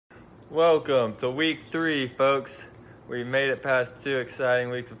Welcome to week 3, folks. We made it past 2 exciting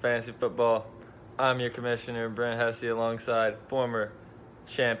weeks of fantasy football. I'm your commissioner, Brent Hesse, alongside former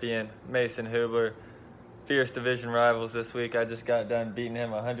champion Mason Hublar. Fierce division rivals this week. I just got done beating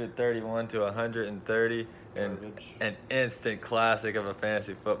him 131 to 130 in an instant classic of a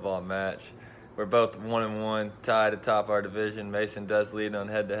fantasy football match. We're both 1-1, tied atop our division. Mason does lead on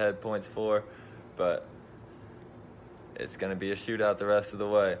head-to-head points for, but it's going to be a shootout the rest of the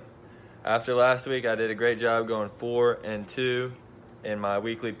way. After last week, I did a great job going 4-2 in my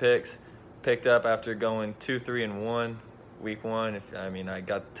weekly picks. Picked up after going 2-3-1 week 1. I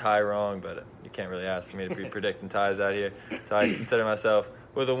got the tie wrong, but you can't really ask for me to be predicting ties out here. So I consider myself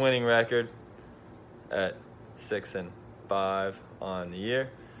with a winning record at 6-5 on the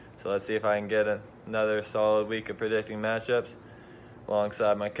year. So let's see if I can get another solid week of predicting matchups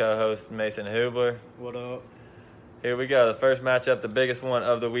alongside my co-host Mason Hublar. What up? Here we go. The first matchup, the biggest one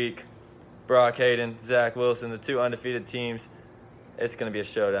of the week. Brock Hayden, Zach Wilson, the 2 undefeated teams. It's going to be a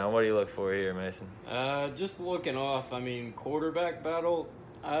showdown. What do you look for here, Mason? Just looking off, quarterback battle,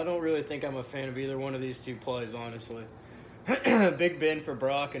 I don't really think I'm a fan of either one of these two plays, honestly. Big Ben for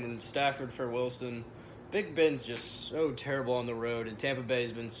Brock and Stafford for Wilson. Big Ben's just so terrible on the road, and Tampa Bay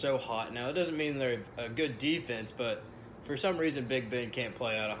has been so hot. Now, it doesn't mean they're a good defense, but for some reason, Big Ben can't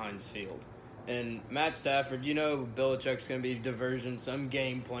play out of Heinz Field. And Matt Stafford, Belichick's going to be diversion, some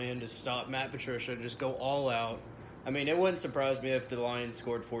game plan to stop Matt Patricia, just go all out. It wouldn't surprise me if the Lions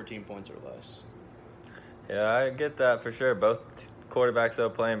scored 14 points or less. Yeah, I get that for sure. Both quarterbacks, though,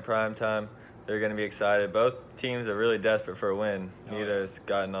 playing prime time. They're going to be excited. Both teams are really desperate for a win. Neither has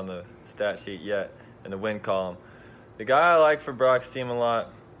gotten on the stat sheet yet in the win column. The guy I like for Brock's team a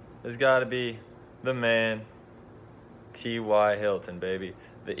lot has got to be the man, T.Y. Hilton, baby.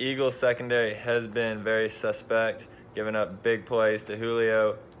 The Eagles' secondary has been very suspect, giving up big plays to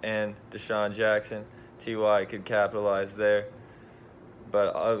Julio and Deshaun Jackson. T.Y. could capitalize there. But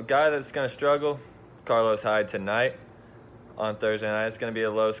a guy that's going to struggle, Carlos Hyde tonight on Thursday night. It's going to be a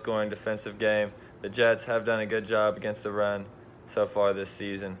low-scoring defensive game. The Jets have done a good job against the run so far this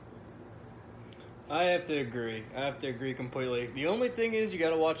season. I have to agree. Completely. The only thing is you got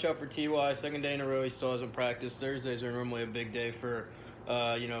to watch out for T.Y. Second day in a row, he still hasn't practiced. Thursdays are normally a big day for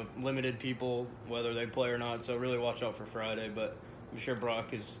limited people, whether they play or not. So really watch out for Friday. But I'm sure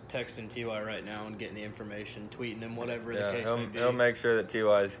Brock is texting T.Y. right now and getting the information, tweeting him, whatever the case may be. He'll make sure that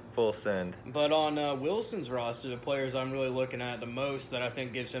T.Y. is full send. But on Wilson's roster, the players I'm really looking at the most that I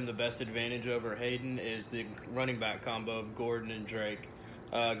think gives him the best advantage over Hayden is the running back combo of Gordon and Drake.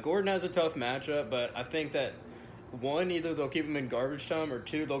 Gordon has a tough matchup, but I think that, one, either they'll keep him in garbage time, or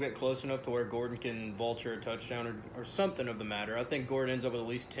two, they'll get close enough to where Gordon can vulture a touchdown or something of the matter. I think Gordon ends up with at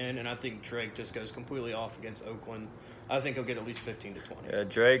least 10, and I think Drake just goes completely off against Oakland. I think he'll get at least 15 to 20. Yeah,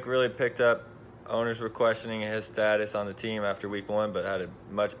 Drake really picked up. Owners were questioning his status on the team after week 1, but had a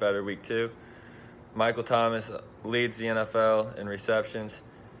much better week 2. Michael Thomas leads the NFL in receptions.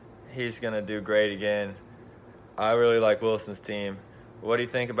 He's going to do great again. I really like Wilson's team. What do you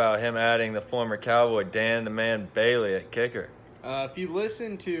think about him adding the former Cowboy, Dan the Man Bailey, at kicker? If you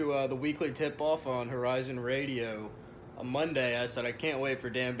listen to the weekly tip-off on Horizon Radio, on Monday I said I can't wait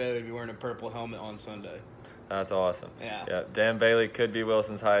for Dan Bailey to be wearing a purple helmet on Sunday. That's awesome. Yeah. Dan Bailey could be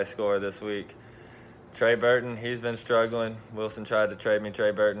Wilson's highest scorer this week. Trey Burton, he's been struggling. Wilson tried to trade me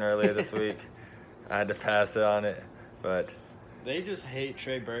Trey Burton earlier this week. I had to pass it on it, but they just hate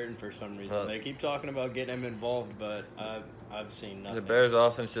Trey Burton for some reason. They keep talking about getting him involved, but I've seen nothing. The Bears'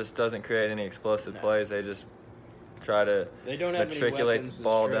 offense just doesn't create any explosive plays. They just try to matriculate the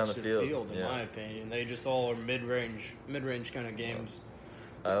ball down the field. In my opinion, they just all are mid-range kind of games.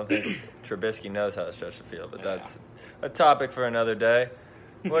 I don't think Trubisky knows how to stretch the field, but that's a topic for another day.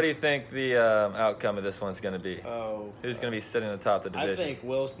 What do you think the outcome of this one's going to be? Who's going to be sitting atop the division? I think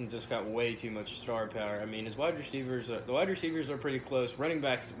Wilson just got way too much star power. His wide receivers, the wide receivers are pretty close. Running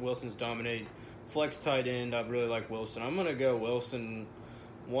backs, Wilson's dominated. Flex tight end, I really like Wilson. I'm going to go Wilson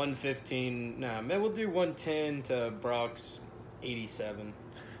 115. We'll do 110 to Brock's 87.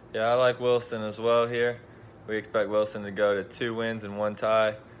 Yeah, I like Wilson as well here. We expect Wilson to go to 2 wins and 1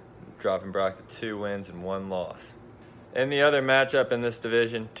 tie, dropping Brock to 2 wins and 1 loss. In the other matchup in this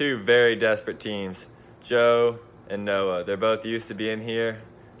division, 2 very desperate teams, Joe and Noah. They're both used to being here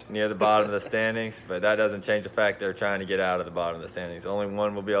near the bottom of the standings, but that doesn't change the fact they're trying to get out of the bottom of the standings. Only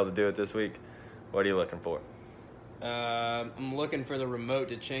one will be able to do it this week. What are you looking for? I'm looking for the remote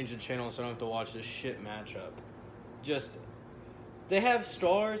to change the channel so I don't have to watch this shit matchup. They have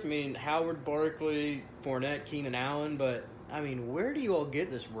stars. Howard, Barkley, Fournette, Keenan Allen, but I mean, where do you all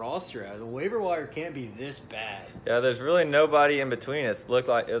get this roster at? The waiver wire can't be this bad. Yeah, there's really nobody in between. It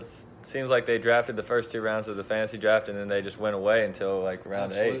seems like they drafted the first 2 rounds of the fantasy draft, and then they just went away until like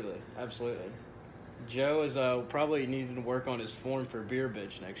round 8. Absolutely. Joe is probably needing to work on his form for Beer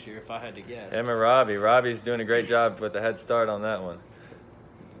Bitch next year, if I had to guess. Him and Robbie. Robbie's doing a great job with the head start on that one.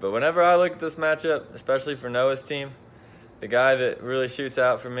 But whenever I look at this matchup, especially for Noah's team, the guy that really shoots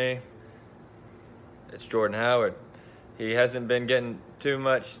out for me, it's Jordan Howard. He hasn't been getting too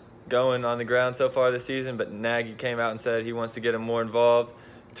much going on the ground so far this season, but Nagy came out and said he wants to get him more involved.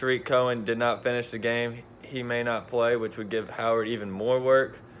 Tariq Cohen did not finish the game. He may not play, which would give Howard even more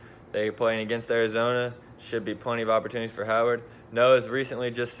work. They're playing against Arizona. Should be plenty of opportunities for Howard. Noah's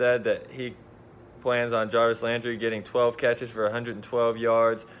recently just said that he plans on Jarvis Landry getting 12 catches for 112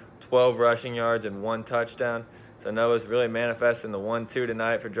 yards, 12 rushing yards, and 1 touchdown. So Noah's really manifesting the 1-2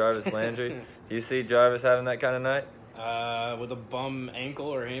 tonight for Jarvis Landry. Do you see Jarvis having that kind of night? With a bum ankle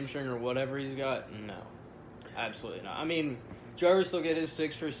or hamstring or whatever he's got? No. Absolutely not. I mean, Jarvis will get his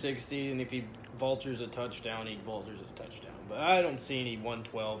 6 for 60, and if he vultures a touchdown, he vultures a touchdown. But I don't see any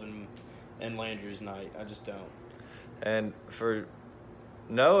 112 in Landry's night. I just don't. And for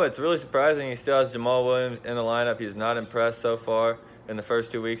Noah, it's really surprising he still has Jamal Williams in the lineup. He's not impressed so far in the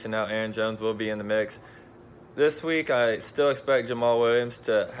first 2 weeks, and now Aaron Jones will be in the mix. This week, I still expect Jamal Williams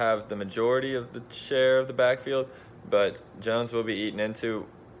to have the majority of the share of the backfield, but Jones will be eaten into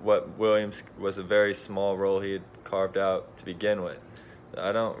what Williams was a very small role he had carved out to begin with.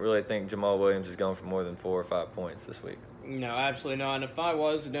 I don't really think Jamal Williams is going for more than 4 or 5 points this week. No, absolutely not. And if I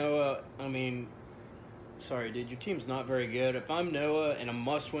was Noah, I mean, sorry, dude, your team's not very good. If I'm Noah in a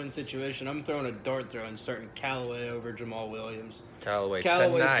must-win situation, I'm throwing a dart throw and starting Callaway over Jamal Williams. Callaway's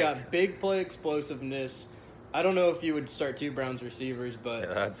got big play explosiveness. I don't know if you would start 2 Browns receivers, but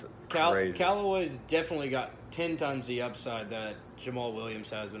yeah, that's crazy. Callaway's definitely got 10 times the upside that Jamal Williams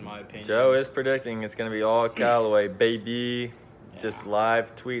has, in my opinion. Joe is predicting it's going to be all Callaway, baby. Yeah. Just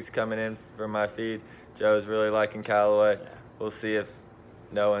live tweets coming in from my feed. Joe's really liking Callaway. Yeah. We'll see if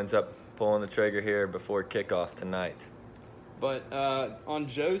Noah ends up pulling the trigger here before kickoff tonight. But on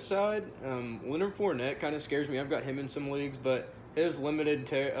Joe's side, Leonard Fournette kind of scares me. I've got him in some leagues, but his limited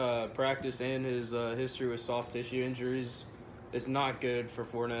practice and his history with soft tissue injuries is not good for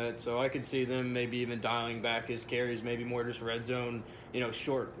Fournette. So I could see them maybe even dialing back his carries, maybe more just red zone,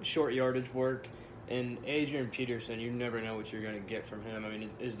 short yardage work. And Adrian Peterson, you never know what you're going to get from him. I mean, it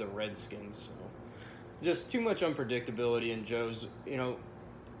is the Redskins. So just too much unpredictability in Joe's.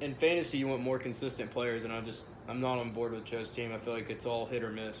 In fantasy, you want more consistent players, and I'm not on board with Joe's team. I feel like it's all hit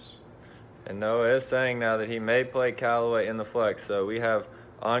or miss. And Noah is saying now that he may play Callaway in the flex. So we have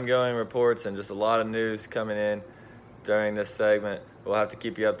ongoing reports and just a lot of news coming in during this segment. We'll have to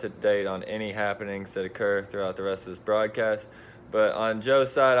keep you up to date on any happenings that occur throughout the rest of this broadcast. But on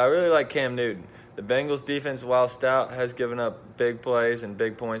Joe's side, I really like Cam Newton. The Bengals defense, while stout, has given up big plays and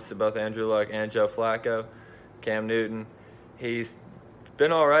big points to both Andrew Luck and Joe Flacco. Cam Newton, he's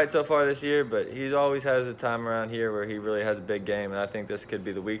been all right so far this year, but he always has a time around here where he really has a big game, and I think this could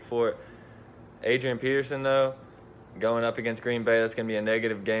be the week for it. Adrian Peterson, though, going up against Green Bay, that's going to be a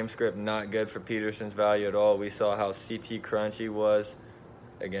negative game script, not good for Peterson's value at all. We saw how CT crunchy was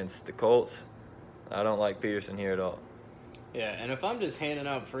against the Colts. I don't like Peterson here at all. Yeah, and if I'm just handing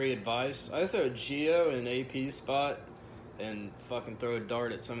out free advice, I throw Gio in AP spot and fucking throw a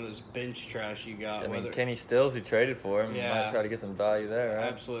dart at some of this bench trash you got. I mean, Kenny Stills, who traded for him, yeah, might try to get some value there,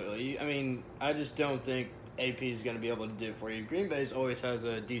 right? Absolutely. I mean, I just don't think AP is going to be able to do it for you. Green Bay's always has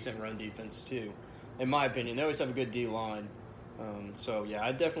a decent run defense, too, in my opinion. They always have a good D-line. So, yeah,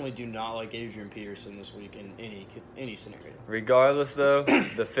 I definitely do not like Adrian Peterson this week in any scenario. Regardless, though,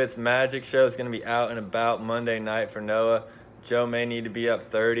 the Fitz Magic show is going to be out and about Monday night for Noah. Joe may need to be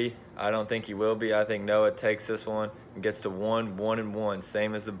up 30. I don't think he will be. I think Noah takes this one and gets to 1-1-1,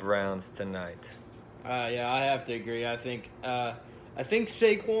 same as the Browns tonight. Yeah, I have to agree. I think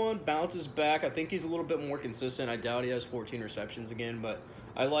Saquon bounces back. I think he's a little bit more consistent. I doubt he has 14 receptions again, but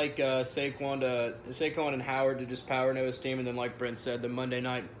I like Saquon and Howard to just power Noah's team, and then like Brent said, the Monday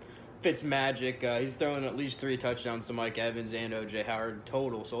night Fitz Magic. He's throwing at least 3 touchdowns to Mike Evans and O.J. Howard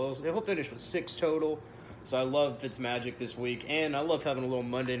total, so he'll finish with 6 total. So I love Fitz Magic this week, and I love having a little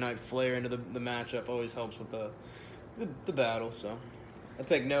Monday night flair into the matchup. Always helps with the battle. So I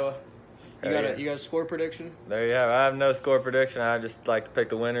take Noah. You got a score prediction? There you have it. I have no score prediction. I just like to pick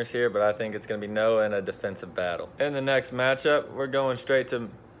the winners here, but I think it's going to be Noah in a defensive battle. In the next matchup, we're going straight to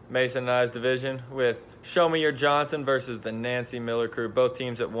Mason and I's division with Show Me Your Johnson versus the Nancy Miller crew. Both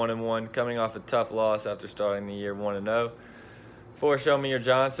teams at 1-1, coming off a tough loss after starting the year 1-0. For Show Me Your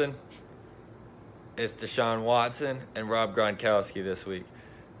Johnson, it's Deshaun Watson and Rob Gronkowski this week.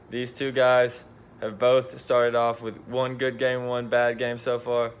 These two guys have both started off with one good game, one bad game so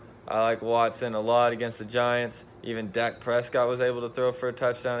far. I like Watson a lot against the Giants. Even Dak Prescott was able to throw for a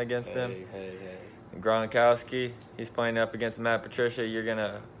touchdown against him. And Gronkowski, he's playing up against Matt Patricia. You're going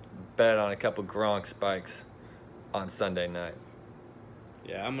to bet on a couple Gronk spikes on Sunday night.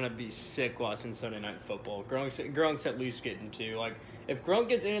 Yeah, I'm going to be sick watching Sunday Night Football. Gronk's at least getting 2. Like, if Gronk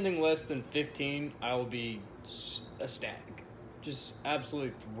gets anything less than 15, I will be ecstatic. Just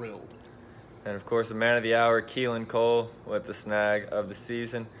absolutely thrilled. And, of course, the man of the hour, Keelan Cole, with the snag of the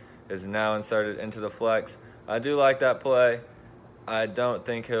season, is now inserted into the flex. I do like that play. I don't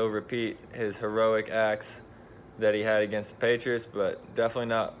think he'll repeat his heroic acts that he had against the Patriots, but definitely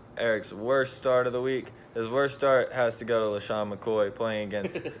not Eric's worst start of the week. His worst start has to go to LaShawn McCoy playing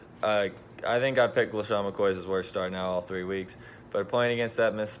against I think I picked LaShawn McCoy as his worst start now all 3 weeks. But playing against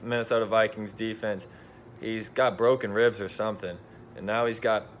that Minnesota Vikings defense, he's got broken ribs or something. And now he's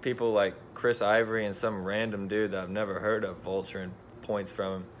got people like Chris Ivory and some random dude that I've never heard of vulturing points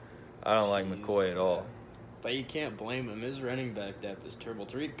from him. I don't like McCoy at all. But you can't blame him. His running back depth is terrible.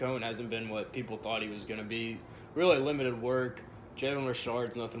 Tariq Cohen hasn't been what people thought he was going to be. Really limited work. Jalen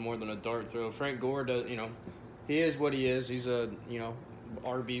Richard's nothing more than a dart throw. Frank Gore does, he is what he is. He's a,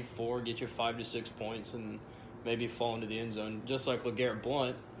 RB4, get you 5 to 6 points and maybe fall into the end zone, just like LeGarrette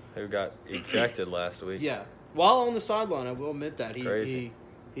Blount, who got ejected last week. Yeah, while on the sideline, I will admit that he Crazy.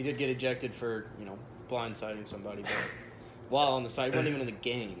 did get ejected for blindsiding somebody, but while on the side, he wasn't even in the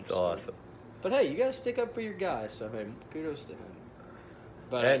game. It's awesome. But hey, you gotta stick up for your guy, so hey, kudos to him.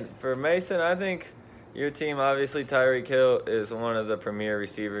 But and for Mason, I think your team, obviously Tyreek Hill is one of the premier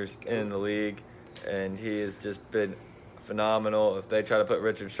receivers in the league, and he has just been phenomenal. If they try to put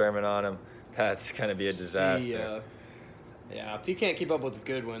Richard Sherman on him, that's going to be a disaster. Yeah, if he can't keep up with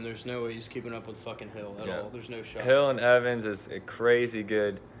Goodwin, there's no way he's keeping up with fucking Hill at all. There's no shot. Hill and Evans is a crazy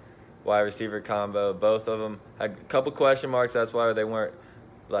good wide receiver combo. Both of them had a couple question marks. That's why they weren't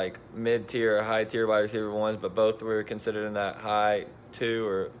like mid-tier or high-tier wide receiver ones, but both were considered in that high 2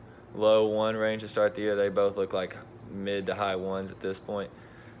 or low 1 range to start the year. They both look like mid to high 1s at this point.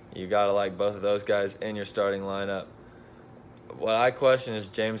 You got to like both of those guys in your starting lineup. What I question is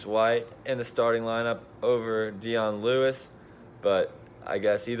James White in the starting lineup over Dion Lewis, but I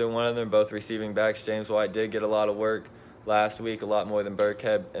guess either one of them, both receiving backs. James White did get a lot of work last week, a lot more than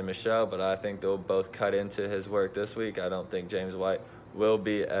Burkhead and Michelle, but I think they'll both cut into his work this week. I don't think James White will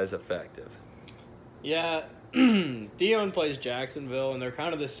be as effective. Yeah, Dion plays Jacksonville, and they're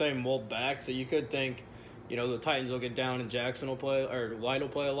kind of the same mold back, so you could think, the Titans will get down and Jackson will play, or White will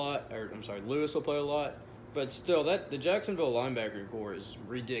play a lot, Lewis will play a lot. But still, the Jacksonville linebacker core is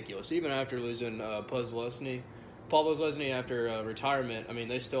ridiculous. Even after losing Paul Posluszny after retirement, I mean,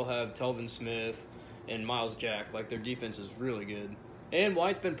 they still have Telvin Smith and Miles Jack. Like, their defense is really good. And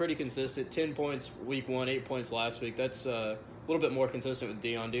White's been pretty consistent. 10 points week 1, 8 points last week. That's a little bit more consistent with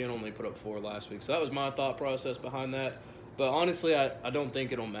Dion. Dion only put up 4 last week. So that was my thought process behind that. But honestly, I don't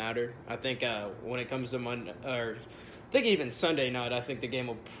think it'll matter. I think when it comes to Monday, I think even Sunday night, I think the game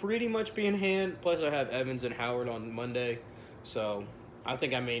will pretty much be in hand. Plus, I have Evans and Howard on Monday. So I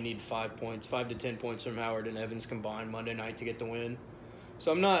think I may need 5 to 10 points from Howard and Evans combined Monday night to get the win.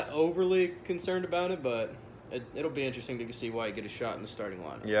 So I'm not overly concerned about it, but it'll be interesting to see White get a shot in the starting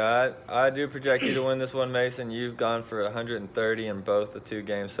lineup. Yeah, I do project you to win this one, Mason. You've gone for 130 in both the 2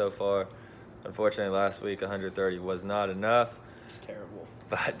 games so far. Unfortunately, last week 130 was not enough. It's terrible.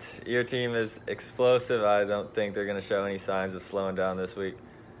 But your team is explosive. I don't think they're going to show any signs of slowing down this week.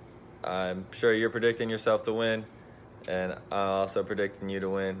 I'm sure you're predicting yourself to win, and I'm also predicting you to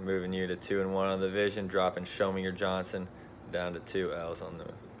win, moving you to 2-1 on the division, dropping Show Me Your Johnson down to 2 L's on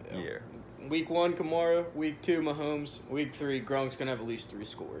the year. Week 1, Kamara. Week 2, Mahomes. Week 3, Gronk's going to have at least 3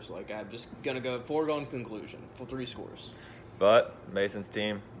 scores. Like, I'm just going to go forward on conclusion for 3 scores. But Mason's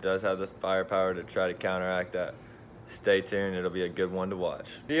team does have the firepower to try to counteract that. Stay tuned. It'll be a good one to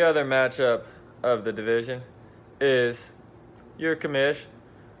watch. The other matchup of the division is your commish,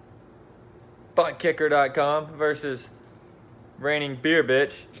 buttkicker.com versus reigning beer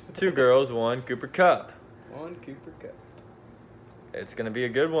bitch, 2 girls, 1 Cooper Cup. 1 Cooper Cup. It's going to be a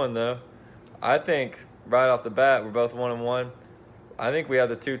good one, though. I think right off the bat, we're both 1-1. I think we have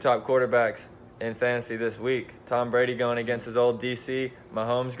the 2 top quarterbacks in fantasy this week. Tom Brady going against his old DC,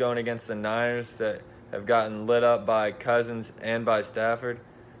 Mahomes going against the Niners that have gotten lit up by Cousins and by Stafford.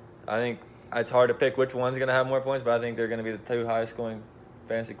 I think it's hard to pick which one's going to have more points, but I think they're going to be the 2 highest scoring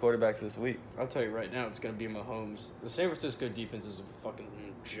fantasy quarterbacks this week. I'll tell you right now, it's going to be Mahomes. The San Francisco defense is a fucking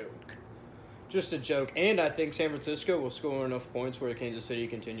joke. just a joke. And I think San Francisco will score enough points where Kansas City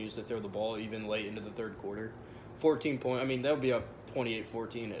continues to throw the ball even late into the third quarter. 14 point. I mean, they'll be up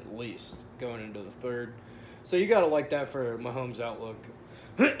 28-14 at least going into the third. So you got to like that for Mahomes' outlook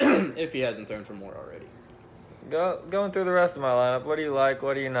if he hasn't thrown for more already. Going through the rest of my lineup, what do you like?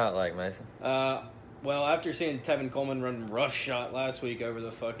 What do you not like, Mason? Well, after seeing Tevin Coleman run rough shot last week over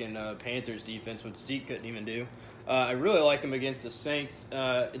the fucking Panthers defense, which Zeke couldn't even do, I really like him against the Saints.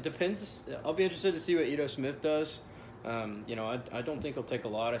 It depends. I'll be interested to see what Ito Smith does. I don't think he'll take a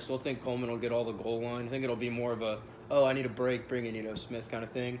lot. I still think Coleman will get all the goal line. I think it'll be more of a, I need a break, bring in Ito Smith kind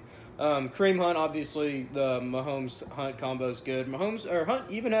of thing. Kareem Hunt, obviously, the Mahomes-Hunt combo is good. Hunt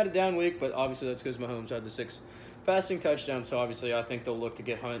even had a down week, but obviously that's because Mahomes had the 6 passing touchdowns. So obviously I think they'll look to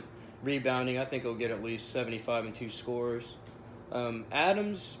get Hunt rebounding. I think he'll get at least 75 and 2 scores.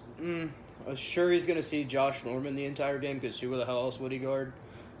 Adams, I'm sure he's going to see Josh Norman the entire game because who the hell else would he guard?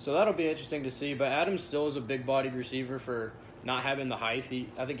 So that'll be interesting to see. But Adams still is a big-bodied receiver for not having the height.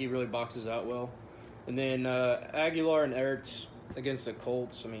 I think he really boxes out well. And then Aguilar and Ertz against the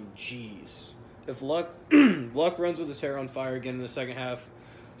Colts. I mean, jeez. If Luck runs with his hair on fire again in the second half,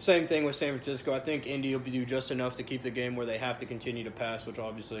 same thing with San Francisco. I think Indy will do just enough to keep the game where they have to continue to pass, which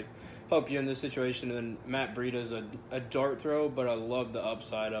obviously help you in this situation. And then Matt Breida's a dart throw, but I love the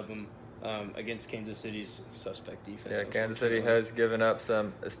upside of him against Kansas City's suspect defense. Yeah, Kansas City has given up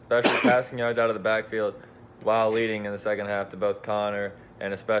some, especially passing yards out of the backfield, while leading in the second half to both Connor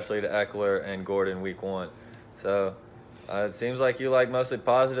and especially to Eckler and Gordon week 1. So it seems like you like mostly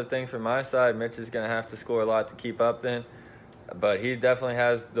positive things from my side. Mitch is going to have to score a lot to keep up then, but he definitely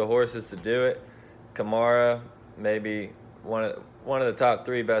has the horses to do it. Kamara, maybe one of the top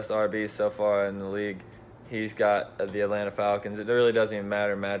 3 best RBs so far in the league. He's got the Atlanta Falcons. It really doesn't even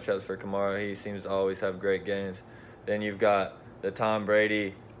matter matchups for Kamara. He seems to always have great games. Then you've got the Tom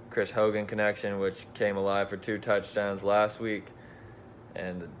Brady, Chris Hogan connection, which came alive for 2 touchdowns last week.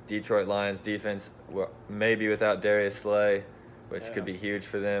 And the Detroit Lions defense, maybe without Darius Slay, which could be huge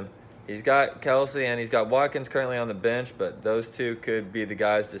for them. He's got Kelsey and he's got Watkins currently on the bench, but those 2 could be the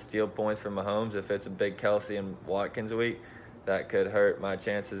guys to steal points from Mahomes if it's a big Kelsey and Watkins week. That could hurt my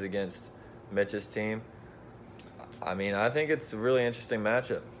chances against Mitch's team. I mean, I think it's a really interesting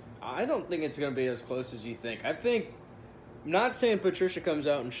matchup. I don't think it's going to be as close as you think. I'm not saying Patricia comes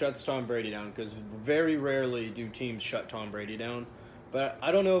out and shuts Tom Brady down, because very rarely do teams shut Tom Brady down. But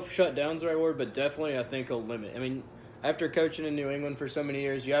I don't know if shut down's the right word, but definitely I think he'll limit. I mean, after coaching in New England for so many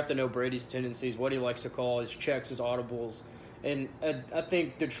years, you have to know Brady's tendencies, what he likes to call, his checks, his audibles. And I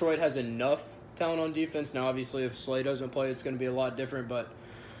think Detroit has enough talent on defense. Now, obviously, if Slay doesn't play, it's going to be a lot different. But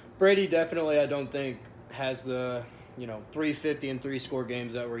Brady definitely, I don't think, has the 350 and 3-score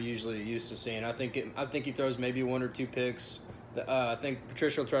games that we're usually used to seeing. I think he throws maybe 1 or 2 picks. I think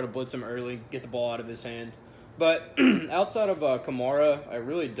Patricia will try to blitz him early, get the ball out of his hand. But outside of Kamara, I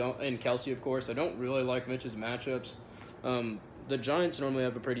really don't, and Kelsey, of course, I don't really like Mitch's matchups. The Giants normally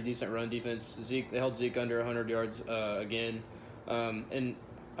have a pretty decent run defense. They held Zeke under 100 yards again. And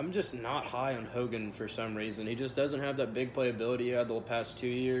I'm just not high on Hogan for some reason. He just doesn't have that big playability he had the past 2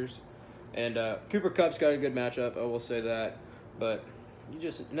 years. And Cooper Kupp's got a good matchup, I will say that. But you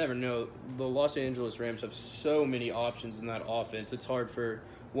just never know. The Los Angeles Rams have so many options in that offense. It's hard for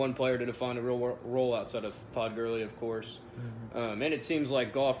one player to define a real role outside of Todd Gurley, of course. Mm-hmm. And it seems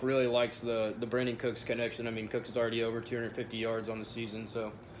like Goff really likes the Brandon Cooks connection. I mean, Cooks is already over 250 yards on the season.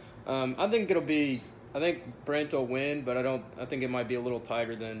 So I think Brent will win, but I think it might be a little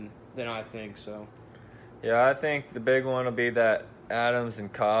tighter than I think. So yeah, I think the big one will be that Adams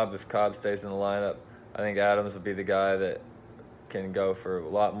and Cobb, if Cobb stays in the lineup. I think Adams will be the guy that can go for a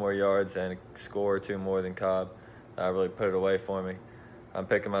lot more yards and score 2 more than Cobb. Really put it away for me. I'm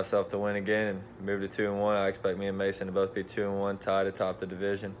picking myself to win again and move to 2-1. I expect me and Mason to both be 2-1, tied atop the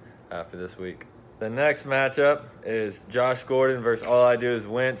division after this week. The next matchup is Josh Gordon versus All I Do Is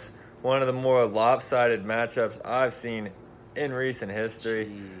Wentz. One of the more lopsided matchups I've seen in recent history.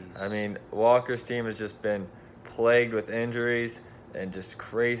 Jeez. I mean, Walker's team has just been plagued with injuries and just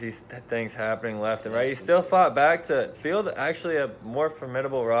crazy things happening left and right. He still fought back to field actually a more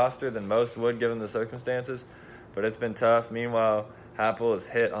formidable roster than most would given the circumstances, but it's been tough. Meanwhile, Happel has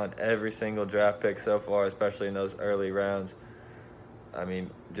hit on every single draft pick so far, especially in those early rounds. I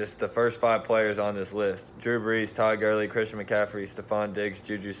mean, just the first 5 players on this list: Drew Brees, Todd Gurley, Christian McCaffrey, Stephon Diggs,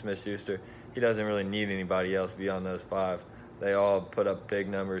 Juju Smith-Schuster. He doesn't really need anybody else beyond those 5. They all put up big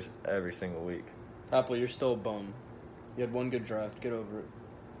numbers every single week. Happel, you're still a bum. You had one good draft. Get over it.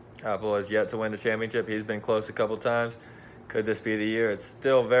 Happel has yet to win the championship. He's been close a couple times. Could this be the year? It's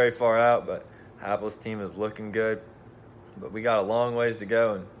still very far out, but Happel's team is looking good. But we got a long ways to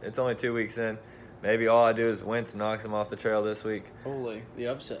go, and it's only 2 weeks in. Maybe All I Do Is Wentz knocks him off the trail this week. Holy, the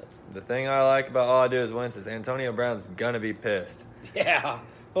upset. The thing I like about All I Do Is Wentz is Antonio Brown's going to be pissed. Yeah.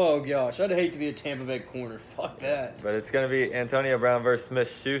 Oh, gosh. I'd hate to be a Tampa Bay corner. Fuck that. But it's going to be Antonio Brown versus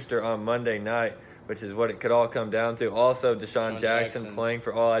Smith-Schuster on Monday night, which is what it could all come down to. Also, Deshaun Jackson playing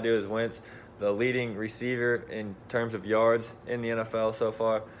for All I Do Is Wentz, the leading receiver in terms of yards in the NFL so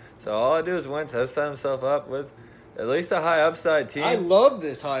far. So All I Do Is Wentz has set himself up with at least a high upside team. I love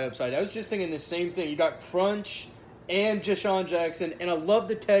this high upside. I was just thinking the same thing. You got Crunch and Deshaun Jackson, and I love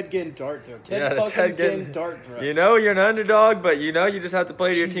the Ted Ginn dart throw. Ted Ginn dart throw. You know you're an underdog, but you know you just have to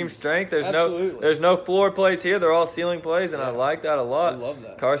play to your team's strength. There's no floor plays here. They're all ceiling plays, and I like that a lot. I love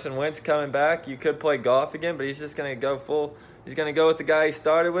that. Carson Wentz coming back. You could play Goff again, but he's just going to go full. He's going to go with the guy he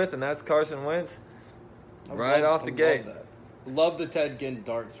started with, and that's Carson Wentz off the gate. Love the Ted Ginn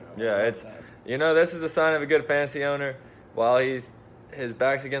dart throw. Yeah, this is a sign of a good fantasy owner. While his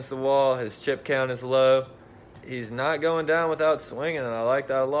back's against the wall, his chip count is low, he's not going down without swinging, and I like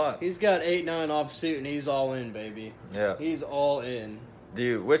that a lot. He's got 8-9 off suit, and he's all in, baby. Yeah. He's all in.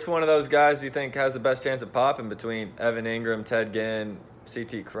 Which one of those guys do you think has the best chance of popping between Evan Ingram, Ted Ginn,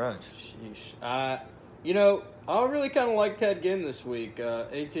 CT Crunch? Sheesh. I really kind of like Ted Ginn this week.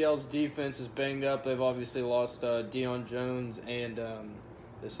 ATL's defense is banged up. They've obviously lost Deion Jones and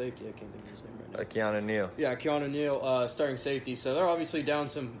the safety. I can't think of his name right now. Keanu Neal. Yeah, Keanu Neal, starting safety. So they're obviously down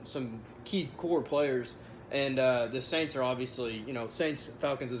some key core players. And the Saints are obviously,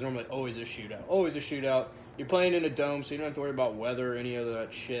 Saints-Falcons is normally always a shootout. Always a shootout. You're playing in a dome, so you don't have to worry about weather or any of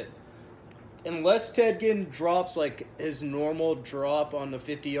that shit. Unless Ted Ginn drops, like, his normal drop on the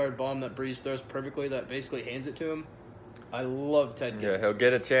 50-yard bomb that Breeze throws perfectly that basically hands it to him, I love Ted Ginn. Yeah, he'll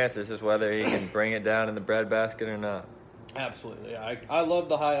get a chance. It's just whether he can bring it down in the breadbasket or not. Absolutely. I love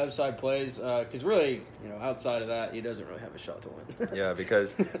the high upside plays because really, outside of that, he doesn't really have a shot to win. Yeah,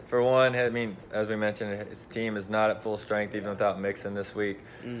 because for one, I mean, as we mentioned, his team is not at full strength even without Mixon this week.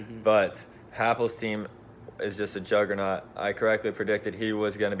 Mm-hmm. But Happel's team is just a juggernaut. I correctly predicted he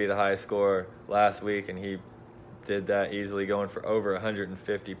was going to be the highest scorer last week, and he did that easily, going for over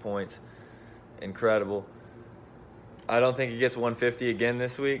 150 points. Incredible. I don't think he gets 150 again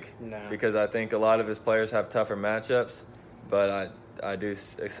this week because I think a lot of his players have tougher matchups. But I do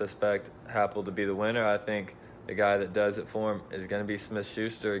suspect Happel to be the winner. I think the guy that does it for him is going to be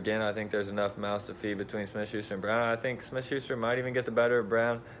Smith-Schuster. Again, I think there's enough mouths to feed between Smith-Schuster and Brown. I think Smith-Schuster might even get the better of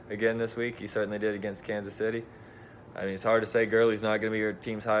Brown again this week. He certainly did against Kansas City. I mean, it's hard to say Gurley's not going to be your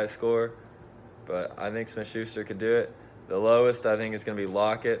team's highest scorer, but I think Smith-Schuster could do it. The lowest, I think, is going to be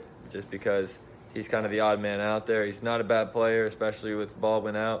Lockett, just because he's kind of the odd man out there. He's not a bad player, especially with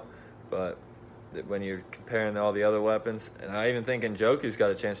Baldwin out, but when you're comparing all the other weapons. And I even think Njoku's got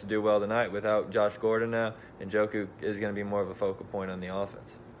a chance to do well tonight without Josh Gordon now. Njoku is going to be more of a focal point on the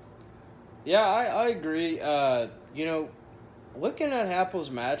offense. Yeah, I agree. Looking at Happel's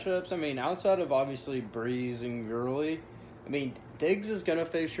matchups, I mean, outside of obviously Breeze and Gurley, I mean, Diggs is going to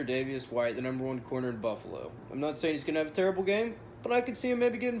face Tre'Davious White, the number one corner in Buffalo. I'm not saying he's going to have a terrible game, but I could see him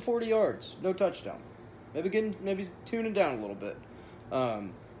maybe getting 40 yards, no touchdown. Maybe tuning down a little bit.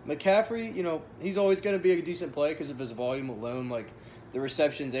 McCaffrey, he's always going to be a decent play because of his volume alone. Like, the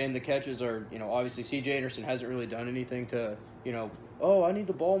receptions and the catches are, obviously C.J. Anderson hasn't really done anything to, I need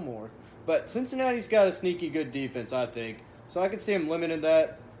the ball more. But Cincinnati's got a sneaky good defense, I think. So I could see him limiting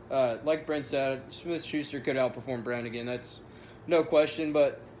that. Like Brent said, Smith-Schuster could outperform Brown again. That's no question.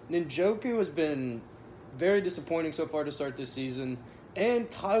 But Njoku has been very disappointing so far to start this season.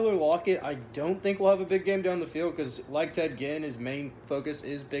 And Tyler Lockett, I don't think will have a big game down the field because, like Ted Ginn, his main focus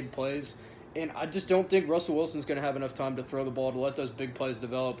is big plays. And I just don't think Russell Wilson's going to have enough time to throw the ball to let those big plays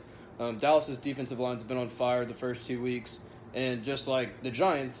develop. Dallas's defensive line's been on fire the first 2 weeks. And just like the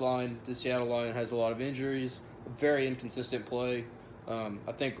Giants line, the Seattle line has a lot of injuries, very inconsistent play. I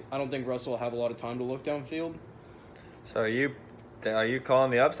don't think Russell will have a lot of time to look downfield. So are you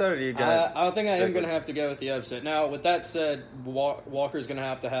calling the upset, or are you gonna? I think I am going to have to go with the upset. Now, with that said, Walker's going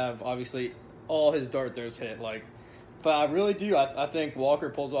to have obviously all his dart throws hit. But I really do. I think Walker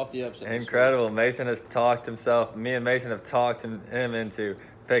pulls off the upset. Incredible. Mason has talked himself. Me and Mason have talked him into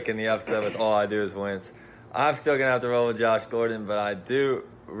picking the upset with All I Do Is Wins. I'm still going to have to roll with Josh Gordon, but I do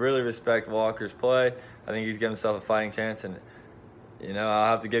really respect Walker's play. I think he's given himself a fighting chance, and I'll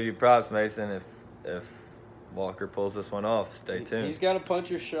have to give you props, Mason, if Walker pulls this one off. Stay tuned. He's got a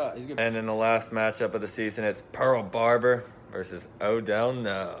puncher's shot. And in the last matchup of the season, it's Pearl Barber versus Odell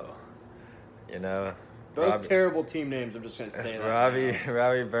No. Both terrible team names. I'm just going to say that.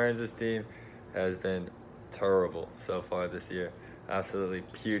 Robbie Burns' team has been terrible so far this year. Absolutely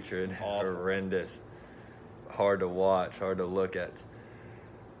putrid, horrendous. hard to watch, hard to look at.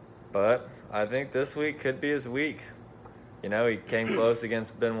 But I think this week could be his week. You know, he came close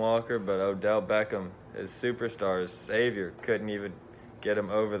against Ben Walker, but Odell Beckham, his superstar, his savior, couldn't even get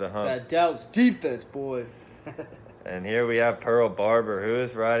him over the hump. It's that Dallas defense, boy. And here we have Pearl Barber, who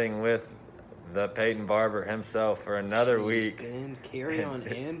is riding with the Peyton Barber himself for another week. And Carry-on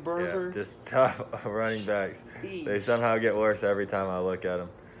and Barber. Yeah, just tough running backs. They somehow get worse every time I look at them.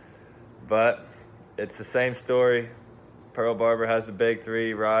 But it's the same story. Pearl Barber has the big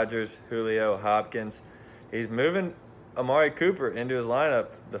three: Rodgers, Julio, Hopkins. He's moving Amari Cooper into his lineup,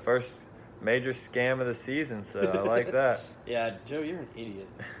 the first major scam of the season, so I like that. Yeah, Joe, you're an idiot.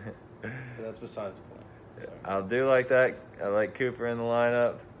 But that's besides the point. I do like that. I like Cooper in the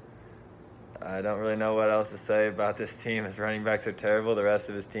lineup. I don't really know what else to say about this team. His running backs are terrible. The rest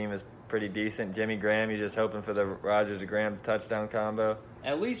of his team is pretty decent. Jimmy Graham, he's just hoping for the Rodgers to Graham touchdown combo.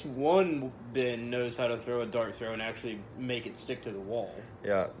 At least one Ben knows how to throw a dart throw and actually make it stick to the wall.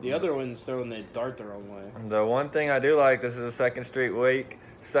 Yeah. The other one's throwing the dart the wrong way. The one thing I do like, this is the second straight week.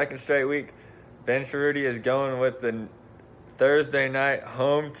 Ben Cerruti is going with the Thursday night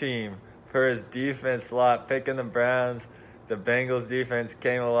home team for his defense slot, picking the Browns. The Bengals defense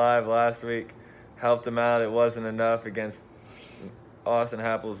came alive last week, helped him out. It wasn't enough against Austin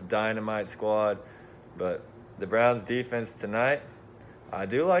Happel's dynamite squad. But the Browns defense tonight, I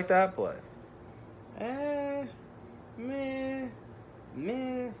do like that play. Yeah.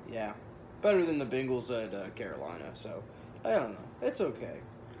 Better than the Bengals at Carolina, so I don't know. It's okay.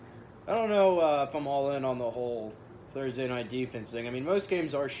 I don't know if I'm all in on the whole Thursday night defense thing. I mean, most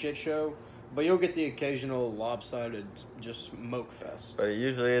games are shit show, but you'll get the occasional lopsided just smoke fest. But it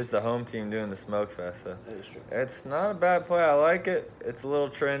usually is the home team doing the smoke fest. So That is true. it's not a bad play. I like it. It's a little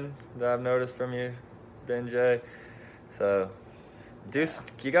trend that I've noticed from you, Ben J. So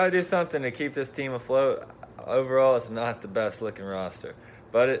you got to do something to keep this team afloat. Overall, it's not the best looking roster,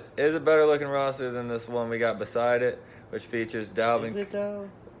 but it is a better looking roster than this one we got beside it, which features Dalvin. Is it though?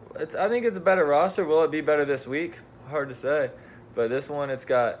 I think it's a better roster. Will it be better this week? Hard to say. But this one, it's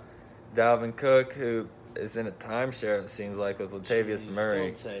got Dalvin Cook, who is in a timeshare, it seems like, with Latavius Murray.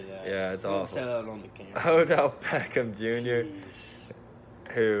 Don't say that. Yeah, it's don't awful. Don't say that on the camera. Odell Beckham Jr., Jeez.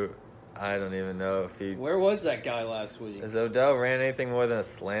 who I don't even know if he... Where was that guy last week? Has Odell ran anything more than a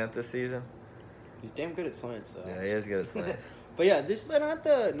slant this season? He's damn good at slants, though. Yeah, he is good at slants. But yeah, this is not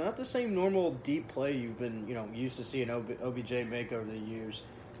the same normal deep play you've been used to seeing OBJ make over the years.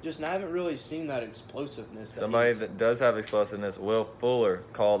 Just I haven't really seen that explosiveness. Somebody that does have explosiveness, Will Fuller,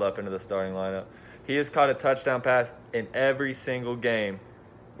 called up into the starting lineup. He has caught a touchdown pass in every single game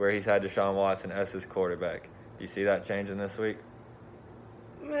where he's had Deshaun Watson as his quarterback. Do you see that changing this week?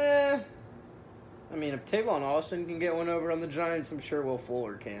 Meh. I mean, if Tavon Austin can get one over on the Giants, I'm sure Will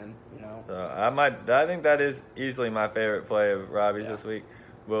Fuller can. So I think that is easily my favorite play of Robbie's this week,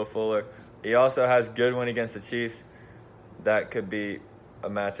 Will Fuller. He also has Goodwin against the Chiefs. That could be a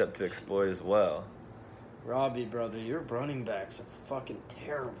matchup to exploit as well. Robbie, brother, your running backs are fucking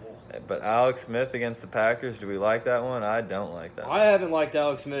terrible. But Alex Smith against the Packers, do we like that one? I don't like that one. I haven't liked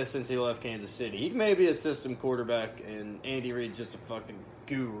Alex Smith since he left Kansas City. He may be a system quarterback, and Andy Reid's just a fucking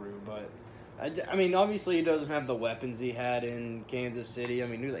guru, but I mean, obviously he doesn't have the weapons he had in Kansas City. I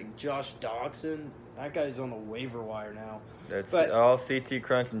mean, dude, like Josh Doxson, that guy's on the waiver wire now. It's all CT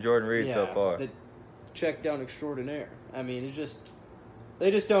Crunch and Jordan Reed so far. The check down extraordinaire. I mean, they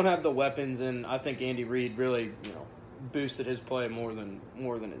just don't have the weapons, and I think Andy Reid really, boosted his play more than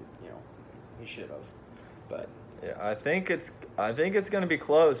he should have. But yeah, I think it's going to be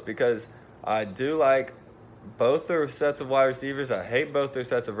close because I do like both their sets of wide receivers. I hate both their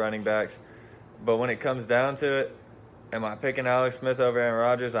sets of running backs. But when it comes down to it, am I picking Alex Smith over Aaron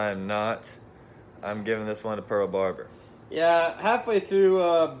Rodgers? I am not. I'm giving this one to Pearl Barber. Yeah, halfway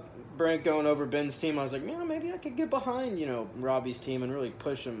through Brent going over Ben's team, I was like, maybe I could get behind, Robbie's team and really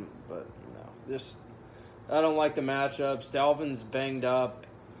push him. But no, I don't like the matchups. Dalvin's banged up.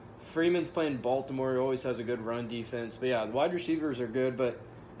 Freeman's playing Baltimore. He always has a good run defense. But yeah, the wide receivers are good. But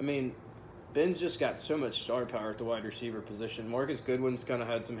I mean, Ben's just got so much star power at the wide receiver position. Marcus Goodwin's kind of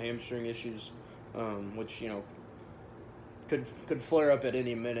had some hamstring issues, which could flare up at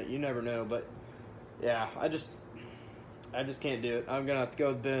any minute. You never know. But yeah, I just can't do it. I'm gonna have to go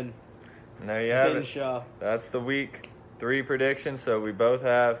with Ben. And there you have Ben it. Shaw. That's the week 3 predictions. So we both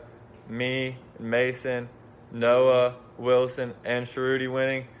have me, Mason, Noah, Wilson, and Cerruti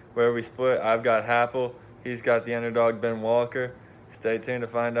winning. Where we split, I've got Happel. He's got the underdog Ben Walker. Stay tuned to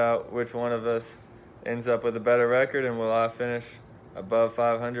find out which one of us ends up with a better record and will I finish above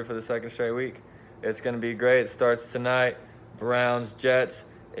 500 for the second straight week. It's going to be great. It starts tonight. Browns, Jets.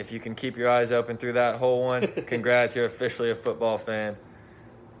 If you can keep your eyes open through that whole one, congrats, you're officially a football fan.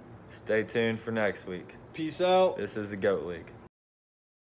 Stay tuned for next week. Peace out. This is the GOAT League.